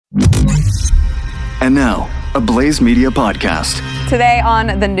And now, a Blaze Media podcast. Today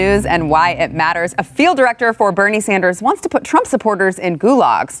on the news and why it matters, a field director for Bernie Sanders wants to put Trump supporters in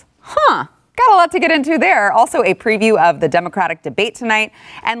gulags. Got a lot to get into there. Also a preview of the Democratic debate tonight.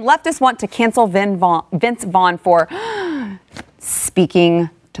 And leftists want to cancel Vince Vaughn for speaking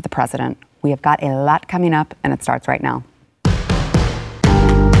to the president. We have got a lot coming up, and it starts right now.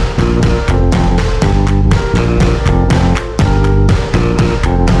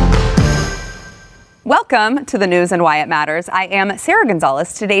 Welcome to the news and why it matters. I am Sarah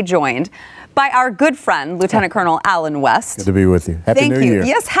Gonzalez, today joined by our good friend, Lieutenant Colonel Alan West. Good to be with you. Happy New Year.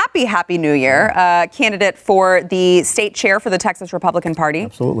 Yes, happy New Year. Candidate for the state chair for the Texas Republican Party.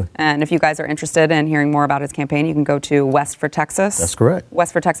 Absolutely. And if you guys are interested in hearing more about his campaign, you can go to West for Texas. That's correct.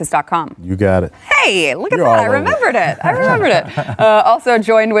 westfortexas.com. You got it. Hey, look at that. I remembered it. Also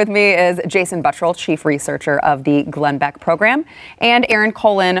joined with me is Jason Buttrell, Chief Researcher of the Glenn Beck Program, and Aaron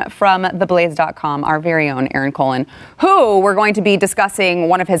Colin from theblaze.com, our very own Aaron Colin, who we're going to be discussing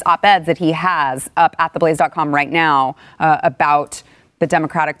one of his op-eds that he has up at theblaze.com right now about the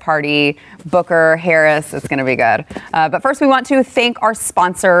Democratic Party, Booker, Harris. It's going to be good. But first, we want to thank our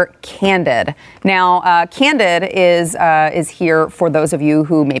sponsor, Candid. Now, Candid is here for those of you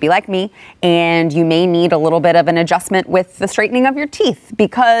who may be like me, and you may need a little bit of an adjustment with the straightening of your teeth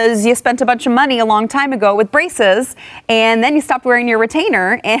because you spent a bunch of money a long time ago with braces, and then you stopped wearing your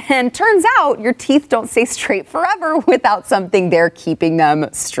retainer, and turns out your teeth don't stay straight forever without something there keeping them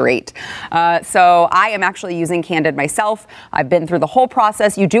straight. So I am actually using Candid myself. I've been through the whole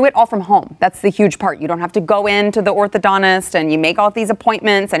process. You do it all from home. That's the huge part. You don't have to go into the orthodontist and you make all these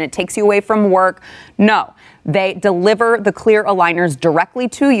appointments and it takes you away from work. No, they deliver the clear aligners directly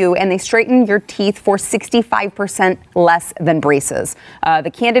to you and they straighten your teeth for 65% less than braces. The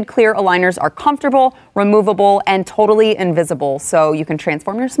Candid clear aligners are comfortable, removable, and totally invisible. So you can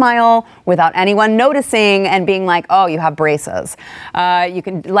transform your smile without anyone noticing and being like, oh, you have braces. You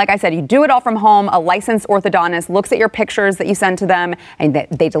can, like I said, you do it all from home. A licensed orthodontist looks at your pictures that you send to them and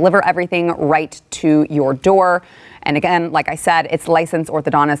they deliver everything right to your door. And again, like I said, it's licensed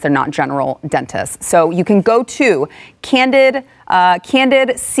orthodontists. They're not general dentists. So you can go to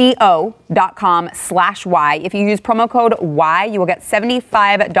candidco.com/Y. If you use promo code Y, you will get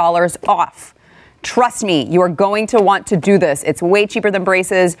 $75 off. Trust me, you are going to want to do this. It's way cheaper than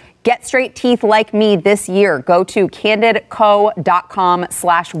braces. Get straight teeth like me this year. Go to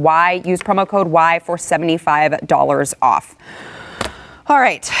candidco.com/Y. Use promo code Y for $75 off. All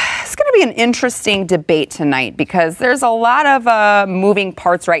right, it's going to be an interesting debate tonight because there's a lot of moving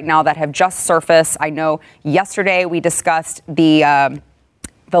parts right now that have just surfaced. I know yesterday we discussed the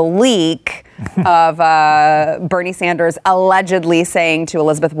leak of Bernie Sanders allegedly saying to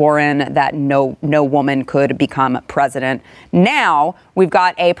Elizabeth Warren that no woman could become president. Now we've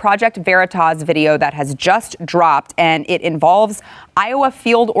got a Project Veritas video that has just dropped, and it involves Iowa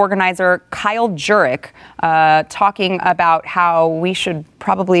field organizer Kyle Jurek talking about how we should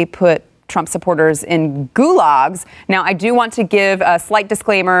probably put Trump supporters in gulags. Now, I do want to give a slight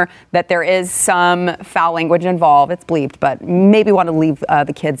disclaimer that there is some foul language involved. It's bleeped, but maybe want to leave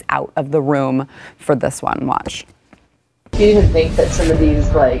the kids out of the room for this one. Watch. Do you even think that some of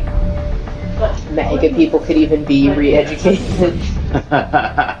these, like, MAGA people could even be re-educated?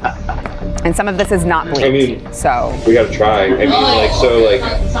 And some of this is not bleeped. I mean, so we got to try. I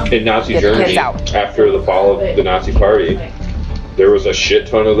mean, in Nazi Germany, after the fall of the Nazi Party, there was a shit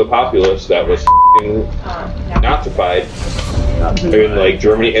ton of the populace that was Nazified. I mean, like,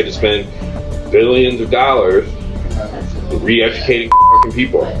 Germany had to spend billions of dollars re-educating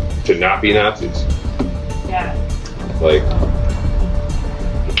people to not be Nazis. Yeah. Like,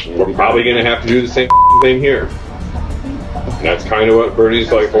 we're probably going to have to do the same thing here. And that's kind of what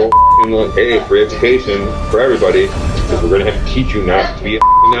Bernie's like, hey, free education for everybody, because we're going to have to teach you not to be a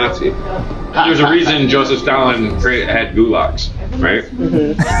Nazi. There's a reason Joseph Stalin had gulags, right?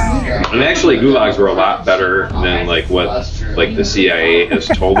 Mm-hmm. And actually, gulags were a lot better than like what the CIA has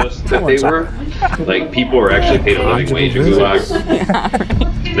told us that they were. Like, people were actually paid a living wage in gulags.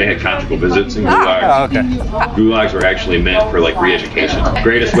 They had conjugal visits in gulags. Oh, okay. Gulags were actually meant for like re-education.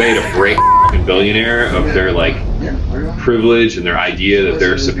 Greatest way to break a billionaire of their like privilege and their idea that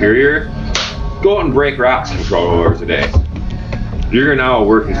they're superior. Go out and break rocks for 12 hours a day. You're now a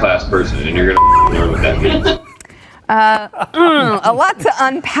working class person, and you're going to learn what that means. A lot to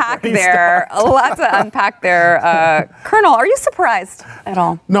unpack there. A lot to unpack there. Colonel, are you surprised at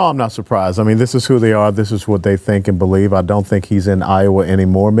all? No, I'm not surprised. I mean, this is who they are. This is what they think and believe. I don't think he's in Iowa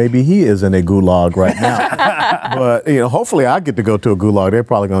anymore. Maybe he is in a gulag right now. But, hopefully I get to go to a gulag. They're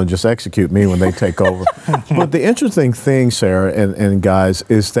probably going to just execute me when they take over. But the interesting thing, Sarah and guys,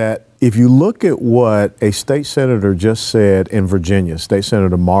 is that if you look at what a state senator just said in Virginia, State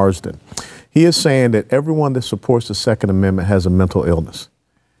Senator Marsden, he is saying that everyone that supports the Second Amendment has a mental illness.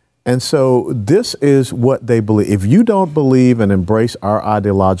 And so this is what they believe. If you don't believe and embrace our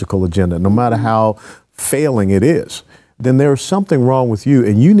ideological agenda, no matter how failing it is, then there's something wrong with you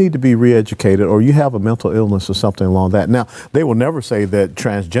and you need to be re-educated or you have a mental illness or something along that. Now, they will never say that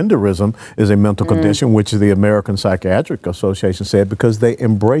transgenderism is a mental condition, which the American Psychiatric Association said, because they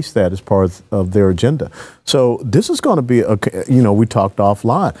embrace that as part of their agenda. So this is going to be, we talked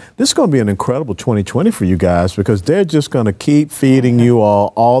offline, this is going to be an incredible 2020 for you guys because they're just going to keep feeding you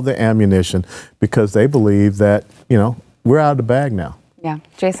all the ammunition because they believe that, we're out of the bag now. Yeah.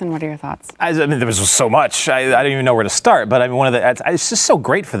 Jason, what are your thoughts? I mean, there was so much. I don't even know where to start. But I mean, it's just so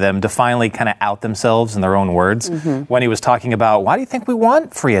great for them to finally kind of out themselves in their own words. When he was talking about, why do you think we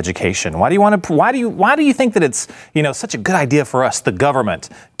want free education? Why do you think that it's, such a good idea for us, the government,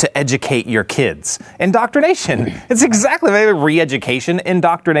 to educate your kids? Indoctrination. It's exactly re-education,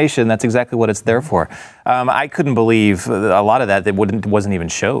 indoctrination. That's exactly what it's there for. I couldn't believe a lot of that wasn't even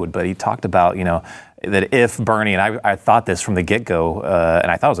showed. But he talked about, that if Bernie, and I thought this from the get-go,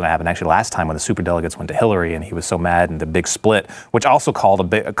 and I thought it was going to happen actually last time when the superdelegates went to Hillary and he was so mad and the big split, which also caused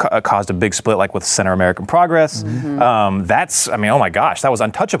a big split like with Center American Progress. Oh my gosh, that was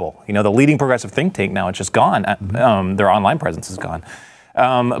untouchable. The leading progressive think tank now, it's just gone. Their online presence is gone.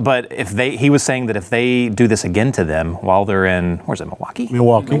 But he was saying that if they do this again to them while they're in, where's it, Milwaukee?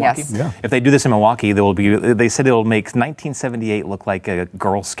 Milwaukee. Yes. Yeah. If they do this in Milwaukee, they said it'll make 1978 look like a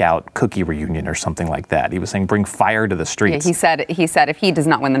Girl Scout cookie reunion or something like that. He was saying bring fire to the streets. Yeah, he said if he does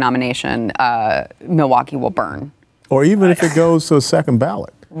not win the nomination, Milwaukee will burn. Or even if it goes to a second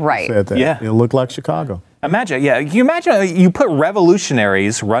ballot. Right. Said that. Yeah. It'll look like Chicago. Can you imagine you put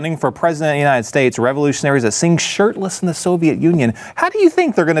revolutionaries running for president of the United States, revolutionaries that sing shirtless in the Soviet Union. How do you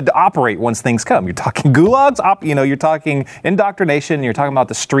think they're going to operate once things come? You're talking gulags, you're talking indoctrination, you're talking about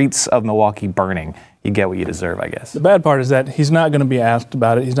the streets of Milwaukee burning. You get what you deserve, I guess. The bad part is that he's not going to be asked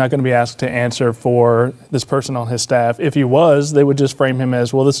about it. He's not going to be asked to answer for this person on his staff. If he was, they would just frame him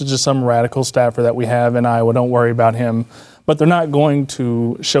as, well, this is just some radical staffer that we have in Iowa. Don't worry about him. But they're not going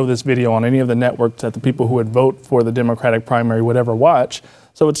to show this video on any of the networks that the people who would vote for the Democratic primary would ever watch.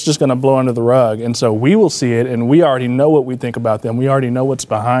 So it's just going to blow under the rug. And so we will see it, and we already know what we think about them. We already know what's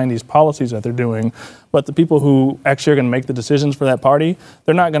behind these policies that they're doing. But the people who actually are going to make the decisions for that party,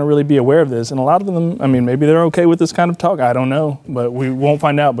 they're not going to really be aware of this. And a lot of them, maybe they're okay with this kind of talk. I don't know. But we won't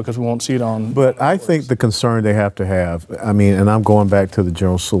find out because we won't see it on. But I think the concern they have to have, and I'm going back to the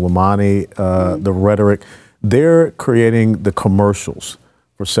General Soleimani, the rhetoric, they're creating the commercials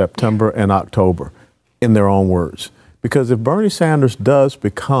for September and October in their own words. Because if Bernie Sanders does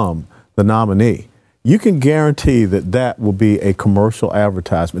become the nominee, you can guarantee that will be a commercial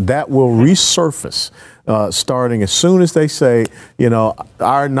advertisement. That will resurface starting as soon as they say,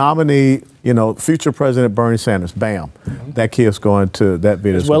 our nominee, future President Bernie Sanders, bam, that kid's going to that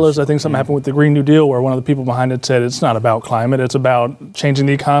video. As well as I think something happened with the Green New Deal where one of the people behind it said it's not about climate, it's about changing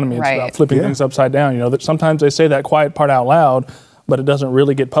the economy. It's about flipping things upside down. That sometimes they say that quiet part out loud, but it doesn't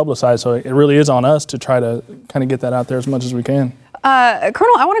really get publicized. So it really is on us to try to kind of get that out there as much as we can.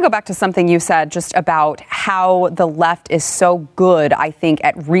 Colonel, I want to go back to something you said just about how the left is so good, I think,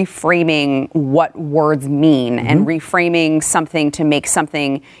 at reframing what words mean and reframing something to make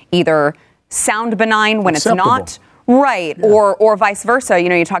something either sound benign when acceptable. It's not. Right. Yeah. Or vice versa.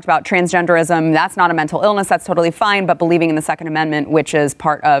 You talked about transgenderism. That's not a mental illness. That's totally fine. But believing in the Second Amendment, which is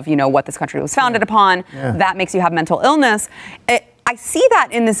part of, what this country was founded upon, that makes you have mental illness. I see that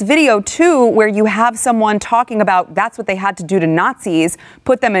in this video, too, where you have someone talking about that's what they had to do to Nazis,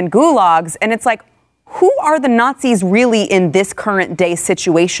 put them in gulags. And it's like, who are the Nazis really in this current day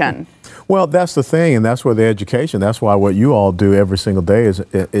situation? Well, that's the thing. And that's where the education, that's why what you all do every single day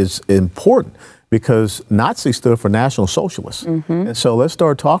is important. Because Nazi stood for National Socialist. And so let's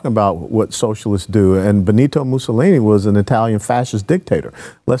start talking about what socialists do. And Benito Mussolini was an Italian fascist dictator.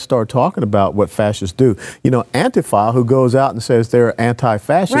 Let's start talking about what fascists do. Antifa, who goes out and says they're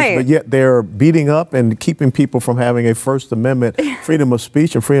anti-fascist, but yet they're beating up and keeping people from having a First Amendment freedom of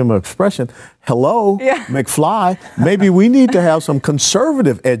speech and freedom of expression. Hello, McFly. Maybe we need to have some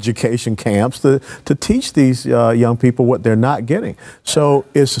conservative education camps to teach these young people what they're not getting. So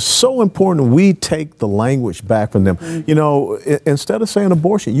it's so important we take the language back from them. You know, instead of saying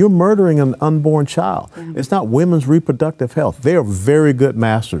abortion, you're murdering an unborn child. It's not women's reproductive health. They are very good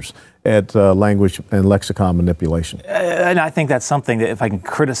masters at language and lexicon manipulation. And I think that's something that if I can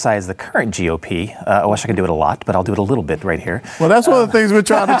criticize the current GOP, I wish I could do it a lot, but I'll do it a little bit right here. Well, that's one of the things we're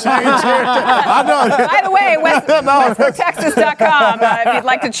trying to change here. I know. By the way, westfortexas.com if you'd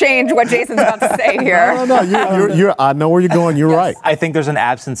like to change what Jason's about to say here. No, I know where you're going. You're right. I think there's an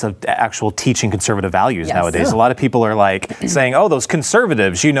absence of actual teaching conservative values nowadays. A lot of people are like saying, oh, those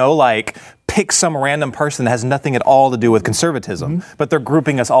conservatives, you know, like pick some random person that has nothing at all to do with conservatism, but they're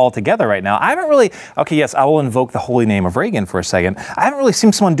grouping us all together right now. I haven't really, I will invoke the holy name of Reagan for a second. I haven't really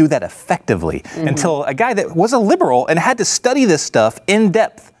seen someone do that effectively until a guy that was a liberal and had to study this stuff in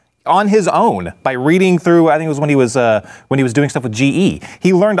depth on his own by reading through, I think it was when he was doing stuff with GE.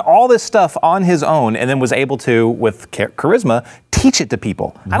 He learned all this stuff on his own and then was able to, with charisma, teach it to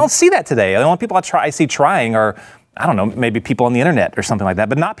people. I don't see that today. The only people I see trying are, I don't know, maybe people on the internet or something like that,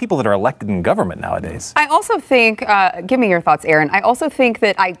 but not people that are elected in government nowadays. I also think, give me your thoughts, Aaron. I also think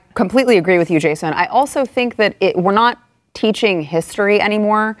that I completely agree with you, Jason. I also think that we're not teaching history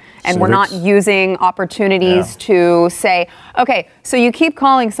anymore, and we're not using opportunities to say, okay, so you keep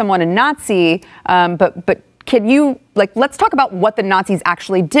calling someone a Nazi, but can you, let's talk about what the Nazis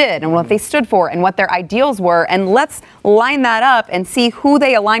actually did and what they stood for and what their ideals were, and let's line that up and see who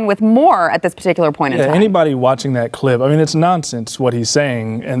they align with more at this particular point in time. Anybody watching that clip, I mean, it's nonsense what he's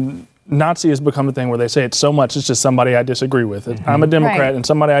saying, and Nazi has become a thing where they say it so much, it's just somebody I disagree with. I'm a Democrat and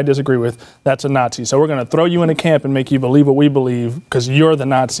somebody I disagree with, that's a Nazi. So we're going to throw you in a camp and make you believe what we believe because you're the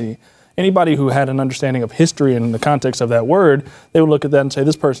Nazi. Anybody who had an understanding of history and the context of that word, they would look at that and say,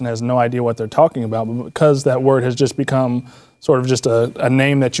 this person has no idea what they're talking about. But because that word has just become sort of just a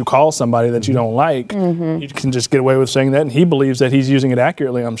name that you call somebody that you don't like, you can just get away with saying that. And he believes that he's using it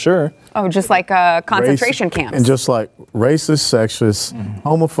accurately, I'm sure. Oh, just like concentration camps. And just like racist, sexist,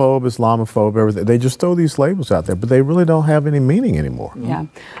 homophobe, Islamophobe, everything. They just throw these labels out there, but they really don't have any meaning anymore. Yeah.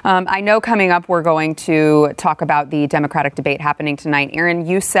 I know coming up we're going to talk about the Democratic debate happening tonight. Aaron,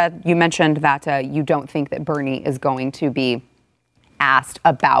 you mentioned that you don't think that Bernie is going to be asked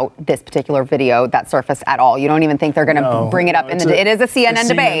about this particular video that surfaced at all. You don't even think they're going to bring it up it is a CNN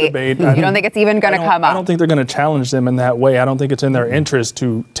debate. You don't think it's even going to come up? I don't think they're going to challenge them in that way. I don't think it's in their interest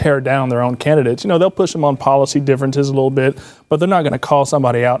to tear down their own candidates. You know, they'll push them on policy differences a little bit, but they're not going to call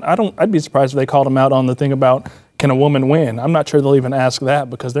somebody out. I'd be surprised if they called them out on the thing about can a woman win? I'm not sure they'll even ask that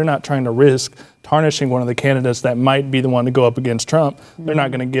because they're not trying to risk tarnishing one of the candidates that might be the one to go up against Trump. They're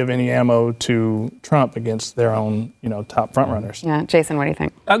not going to give any ammo to Trump against their own, top frontrunners. Yeah, Jason, what do you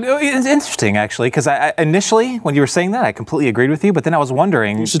think? It's interesting, actually, because I initially, when you were saying that, I completely agreed with you, but then I was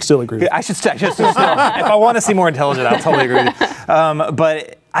wondering. You should still agree. I should still. If I want to see more intelligent, I'll totally agree with you.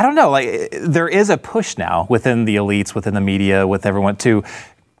 But I don't know, there is a push now within the elites, within the media, with everyone to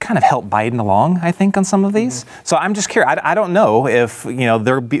kind of help Biden along, I think, on some of these. So I'm just curious. I don't know if,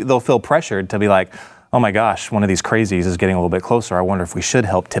 they'll feel pressured to be like, oh my gosh, one of these crazies is getting a little bit closer. I wonder if we should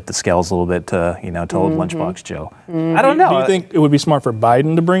help tip the scales a little bit to old Lunchbox Joe. I don't know. Do you think it would be smart for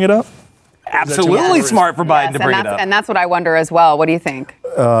Biden to bring it up? Absolutely smart for Biden to bring it up. And that's what I wonder as well. What do you think?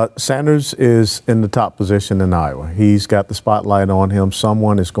 Sanders is in the top position in Iowa. He's got the spotlight on him.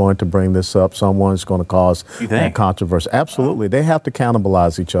 Someone is going to bring this up. Someone is going to cause controversy. Absolutely. They have to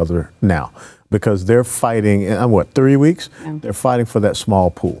cannibalize each other now because they're fighting in, 3 weeks? Yeah. They're fighting for that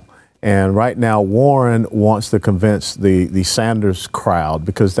small pool. And right now, Warren wants to convince the Sanders crowd,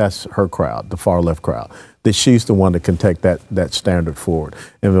 because that's her crowd, the far left crowd, that she's the one that can take that standard forward.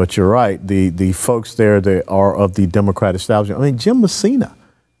 And but you're right, the folks there that are of the Democrat establishment. I mean, Jim Messina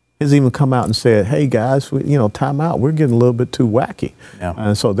has even come out and said, "Hey guys, time out. We're getting a little bit too wacky." Yeah.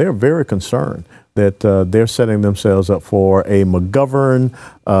 And so they're very concerned that they're setting themselves up for a McGovern,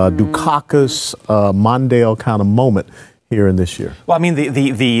 Dukakis, Mondale kind of moment here in this year. Well, I mean,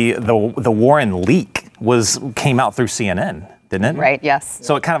 the Warren leak came out through CNN, didn't it? Right. Yes.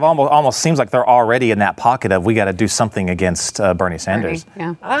 So it kind of almost seems like they're already in that pocket of we got to do something against Bernie Sanders.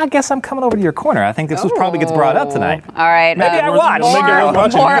 Yeah. I guess I'm coming over to your corner. I think this probably gets brought up tonight. All right. Maybe I watch.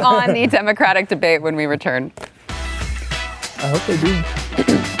 More on the Democratic debate when we return. I hope they do.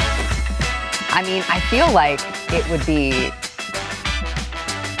 I mean, I feel like it would be.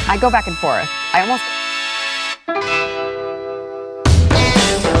 I go back and forth.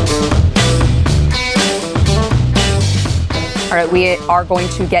 All right, we are going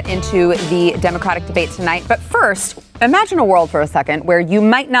to get into the Democratic debate tonight. But first, imagine a world for a second where you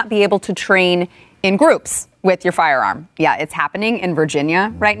might not be able to train in groups with your firearm. Yeah, it's happening in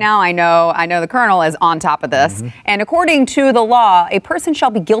Virginia right now. I know the colonel is on top of this. And according to the law, a person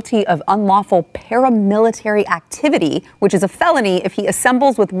shall be guilty of unlawful paramilitary activity, which is a felony if he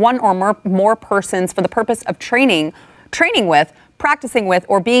assembles with one or more persons for the purpose of training with, practicing with,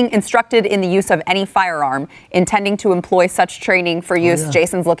 or being instructed in the use of any firearm, intending to employ such training for use.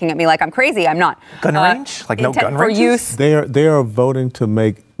 Jason's looking at me like I'm crazy. I'm not. Gun range? Like no gun ranges? For use. They are voting to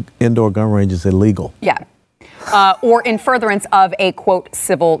make indoor gun ranges illegal. Yeah. Or in furtherance of a, quote,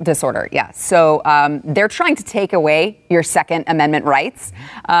 civil disorder. Yeah. So they're trying to take away your Second Amendment rights.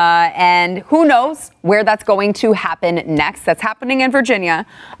 And who knows where that's going to happen next. That's happening in Virginia.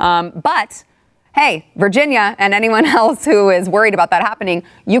 But hey, Virginia and anyone else who is worried about that happening,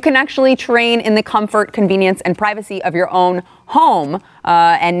 you can actually train in the comfort, convenience, and privacy of your own home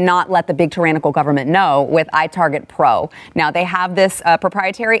and not let the big tyrannical government know with iTarget Pro. Now, they have this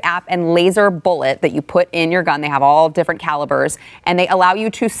proprietary app and laser bullet that you put in your gun. They have all different calibers, and they allow you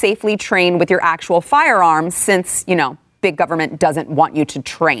to safely train with your actual firearms since, big government doesn't want you to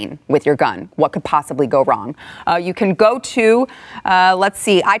train with your gun. What could possibly go wrong? You can go to,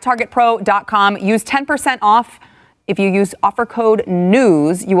 itargetpro.com, use 10% off. If you use offer code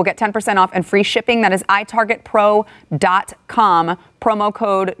NEWS, you will get 10% off and free shipping. That is itargetpro.com, promo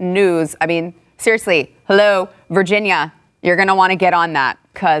code NEWS. I mean, seriously, hello, Virginia, you're going to want to get on that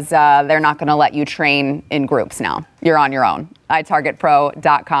because they're not going to let you train in groups now. You're on your own.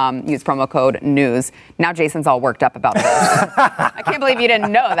 itargetpro.com, use promo code NEWS. Now Jason's all worked up about this. I can't believe you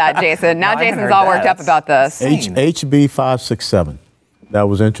didn't know that, Jason. Now Jason's all worked up about this. HB 567. That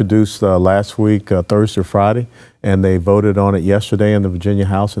was introduced last week, Thursday or Friday, and they voted on it yesterday in the Virginia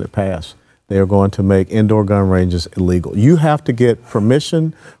House, and it passed. They are going to make indoor gun ranges illegal. You have to get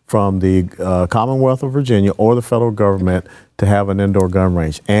permission from the Commonwealth of Virginia or the federal government to have an indoor gun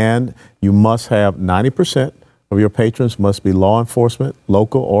range. And you must have 90% of your patrons must be law enforcement,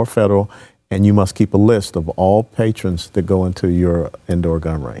 local or federal, and you must keep a list of all patrons that go into your indoor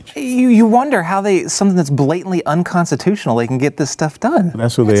gun range. You wonder how something that's blatantly unconstitutional, they can get this stuff done.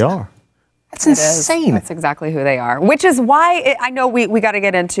 That's who they are. That's insane. That's exactly who they are, which is why I know we got to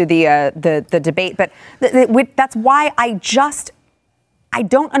get into the debate, but that's why I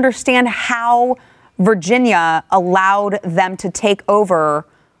don't understand how Virginia allowed them to take over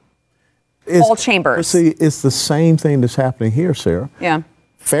all chambers. See, it's the same thing that's happening here, Sarah. Yeah.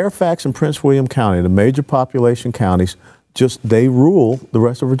 Fairfax and Prince William County, the major population counties, they rule the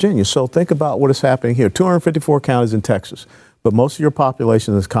rest of Virginia. So think about what is happening here. 254 counties in Texas, but most of your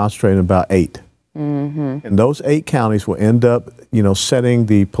population is concentrated in about 8. And those 8 counties will end up, setting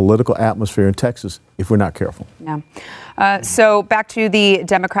the political atmosphere in Texas if we're not careful. Yeah. So back to the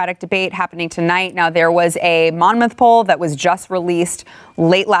Democratic debate happening tonight. Now, there was a Monmouth poll that was just released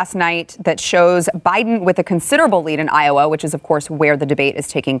late last night that shows Biden with a considerable lead in Iowa, which is, of course, where the debate is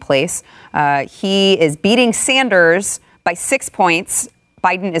taking place. He is beating Sanders by 6 points.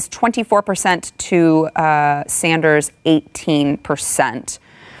 Biden is 24% to Sanders 18%.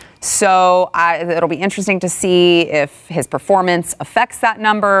 So it'll be interesting to see if his performance affects that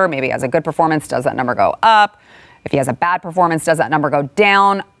number. Maybe he has a good performance, does that number go up? If he has a bad performance, does that number go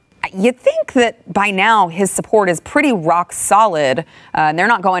down? You'd think that by now his support is pretty rock solid, and they're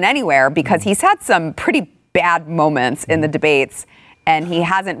not going anywhere because he's had some pretty bad moments in the debates. And he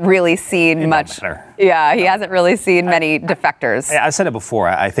hasn't really seen much. Yeah, he hasn't really seen many defectors. I said it before.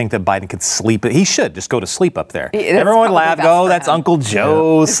 I think that Biden could sleep. He should just go to sleep up there. Everyone would laugh. Oh, that's Uncle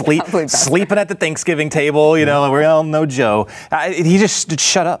Joe sleeping at the Thanksgiving table. We all know Joe. He just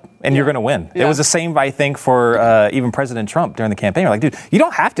shut up, and you're going to win. Yeah. It was the same, I think, for even President Trump during the campaign. You're like, dude, you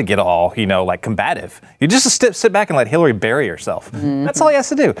don't have to get all combative. You just sit back and let Hillary bury herself. That's all he has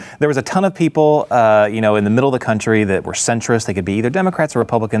to do. There was a ton of people, in the middle of the country that were centrist. They could be either Democrats or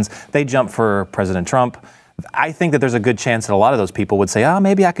Republicans. They jumped for President Trump. I think that there's a good chance that a lot of those people would say,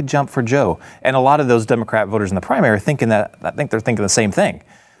 maybe I could jump for Joe. And a lot of those Democrat voters in the primary are thinking that. I think they're thinking the same thing.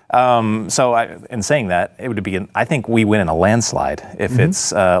 In saying that, it would be. I think we win in a landslide if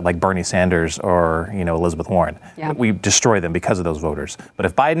it's like Bernie Sanders or Elizabeth Warren. Yeah. We destroy them because of those voters. But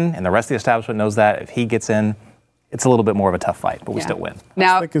if Biden and the rest of the establishment knows that, if he gets in, it's a little bit more of a tough fight, but we still win.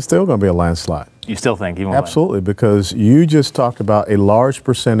 Now, I think it's still going to be a landslide. You still think? Absolutely, because you just talked about a large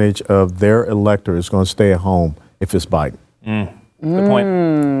percentage of their electorate is going to stay at home if it's Biden. Good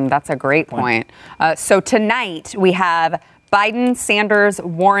point. That's a great point. So tonight we have Biden, Sanders,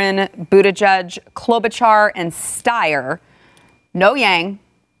 Warren, Buttigieg, Klobuchar, and Steyer. No Yang,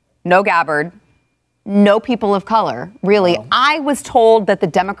 no Gabbard, no people of color, really. I was told that the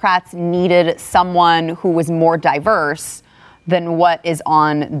Democrats needed someone who was more diverse than what is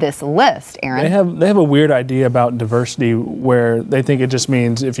on this list, Aaron. They have a weird idea about diversity where they think it just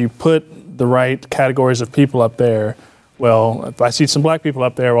means if you put the right categories of people up there, well, if I see some black people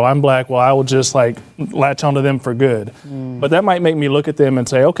up there, well, I'm black, well, I will just like latch onto them for good. But that might make me look at them and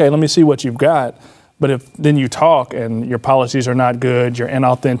say, okay, let me see what you've got. But if then you talk and your policies are not good, you're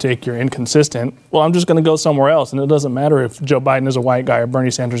inauthentic, you're inconsistent, well, I'm just going to go somewhere else. And it doesn't matter if Joe Biden is a white guy or Bernie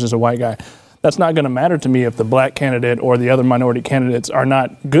Sanders is a white guy. That's not going to matter to me if the black candidate or the other minority candidates are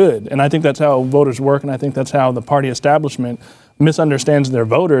not good. And I think that's how voters work, and I think that's how the party establishment misunderstands their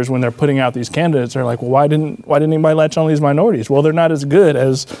voters when they're putting out these candidates. They're like, well, why didn't anybody latch on these minorities? Well, they're not as good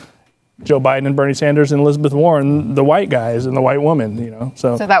as Joe Biden and Bernie Sanders and Elizabeth Warren, the white guys and the white woman,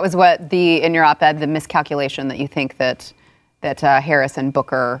 So that was what in your op-ed, the miscalculation that you think that Harris and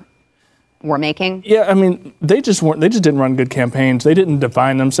Booker were making? Yeah, I mean, they just didn't run good campaigns. They didn't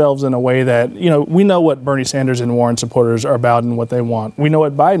define themselves in a way that, we know what Bernie Sanders and Warren supporters are about and what they want. We know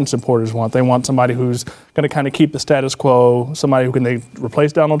what Biden supporters want. They want somebody who's going to kind of keep the status quo, somebody who can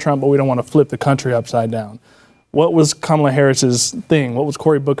replace Donald Trump, but we don't want to flip the country upside down. What was Kamala Harris's thing? What was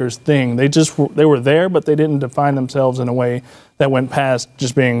Cory Booker's thing? They were there, but they didn't define themselves in a way that went past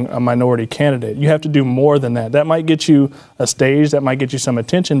just being a minority candidate. You have to do more than that. That might get you a stage, that might get you some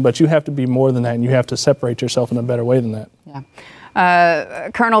attention, but you have to be more than that, and you have to separate yourself in a better way than that. Yeah.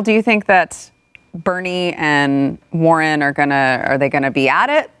 Colonel, do you think that Bernie and Warren are they gonna be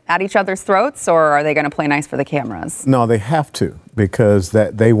at each other's throats, or are they gonna play nice for the cameras? No, they have to, because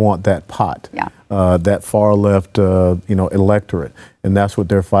they want that pot, that far left, electorate, and that's what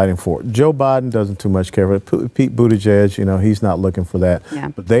they're fighting for. Joe Biden doesn't too much care for it. Pete Buttigieg, he's not looking for that. Yeah.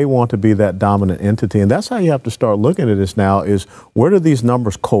 But they want to be that dominant entity, and that's how you have to start looking at this now: is where do these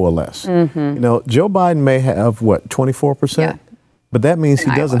numbers coalesce? Mm-hmm. Joe Biden may have 24%. Yeah. But that means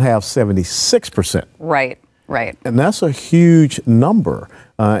he doesn't have 76%. Right. And that's a huge number.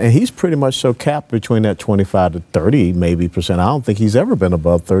 And he's pretty much so capped between that 25 to 30 maybe percent. I don't think he's ever been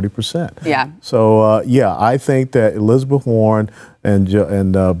above 30%. Yeah. So, I think that Elizabeth Warren and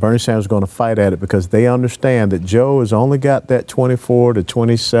Bernie Sanders are going to fight at it, because they understand that Joe has only got that 24 to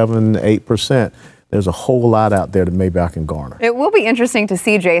 27, 8%. There's a whole lot out there that maybe I can garner. It will be interesting to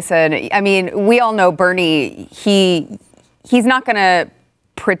see, Jason. I mean, we all know Bernie, he's not going to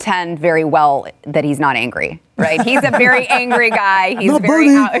pretend very well that he's not angry, right? He's a very angry guy. He's he's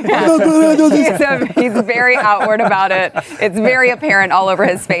very outward about it. It's very apparent all over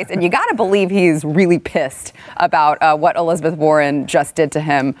his face. And you got to believe he's really pissed about what Elizabeth Warren just did to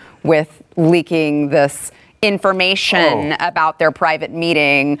him with leaking this information about their private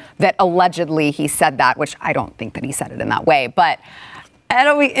meeting that allegedly he said that, which I don't think that he said it in that way. But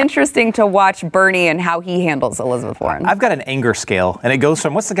it'll be interesting to watch Bernie and how he handles Elizabeth Warren. I've got an anger scale, and it goes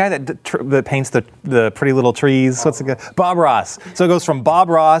from, what's the guy that paints the pretty little trees? What's the guy? Bob Ross. So it goes from Bob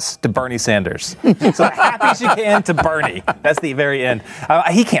Ross to Bernie Sanders. So happy as you can to Bernie. That's the very end.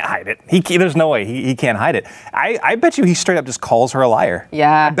 He can't hide it. There's no way he can't hide it. I bet you he straight up just calls her a liar.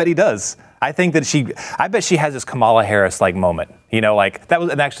 Yeah. I bet he does. I bet she has this Kamala Harris like moment. That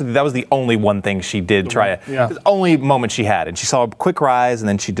was the only one one she did try. Yeah. The only moment she had, and she saw a quick rise, and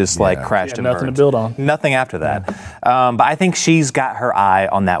then she just crashed and nothing burned. to build on. Nothing after that. Yeah. But I think she's got her eye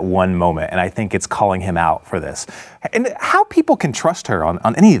on that one moment, and I think it's calling him out for this. And how people can trust her on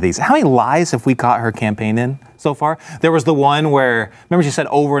any of these? How many lies have we caught her campaign in so far? There was the one where, remember, she said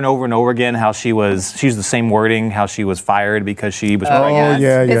over and over and over again how she used the same wording, how she was fired because she was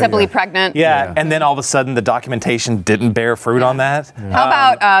pregnant. Visibly pregnant. Yeah, and then all of a sudden the documentation didn't bear fruit on that. Yeah. How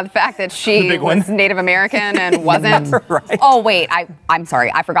about the fact that she was Native American and wasn't? Right. Oh, wait, I'm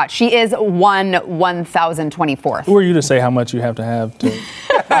sorry, I forgot. She is 1,024th. Who are you to say how much you have to?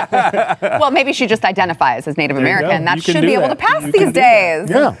 Well, maybe she just identifies as Native American. That should be able to pass you these days.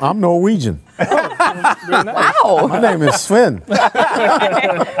 Yeah, I'm Norwegian. Wow. My name is Sven.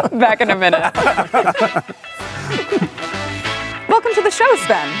 Back in a minute. Welcome to the show,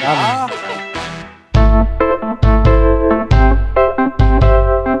 Sven.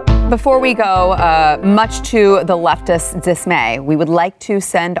 Before we go, much to the leftist dismay, we would like to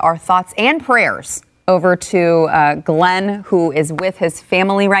send our thoughts and prayers over to Glenn, who is with his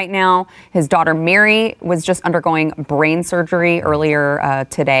family right now. His daughter Mary was just undergoing brain surgery earlier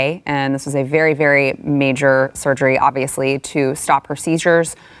today, and this was a very, very major surgery, obviously, to stop her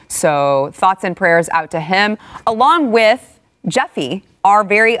seizures. So thoughts and prayers out to him, along with Jeffy, our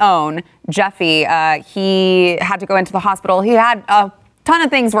very own Jeffy. He had to go into the hospital. He had a ton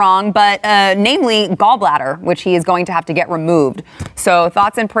of things wrong, but namely gallbladder, which he is going to have to get removed. So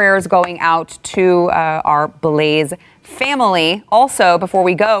thoughts and prayers going out to our Blaze family. Also, before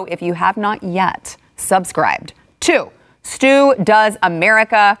we go, if you have not yet subscribed to Stu Does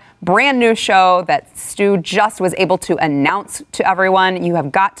America, brand new show that Stu just was able to announce to everyone. You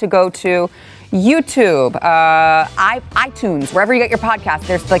have got to go to YouTube, iTunes, wherever you get your podcast.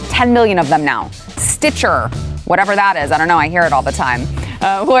 There's like 10 million of them now. Stitcher, whatever that is. I don't know. I hear it all the time.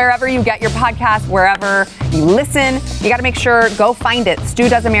 Wherever you get your podcast, wherever you listen, you got to make sure, go find it, Stu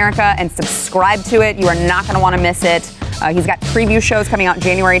Does America, and subscribe to it. You are not going to want to miss it. He's got preview shows coming out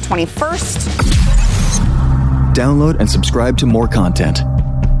January 21st. Download and subscribe to more content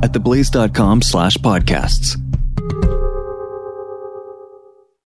at theblaze.com/podcasts.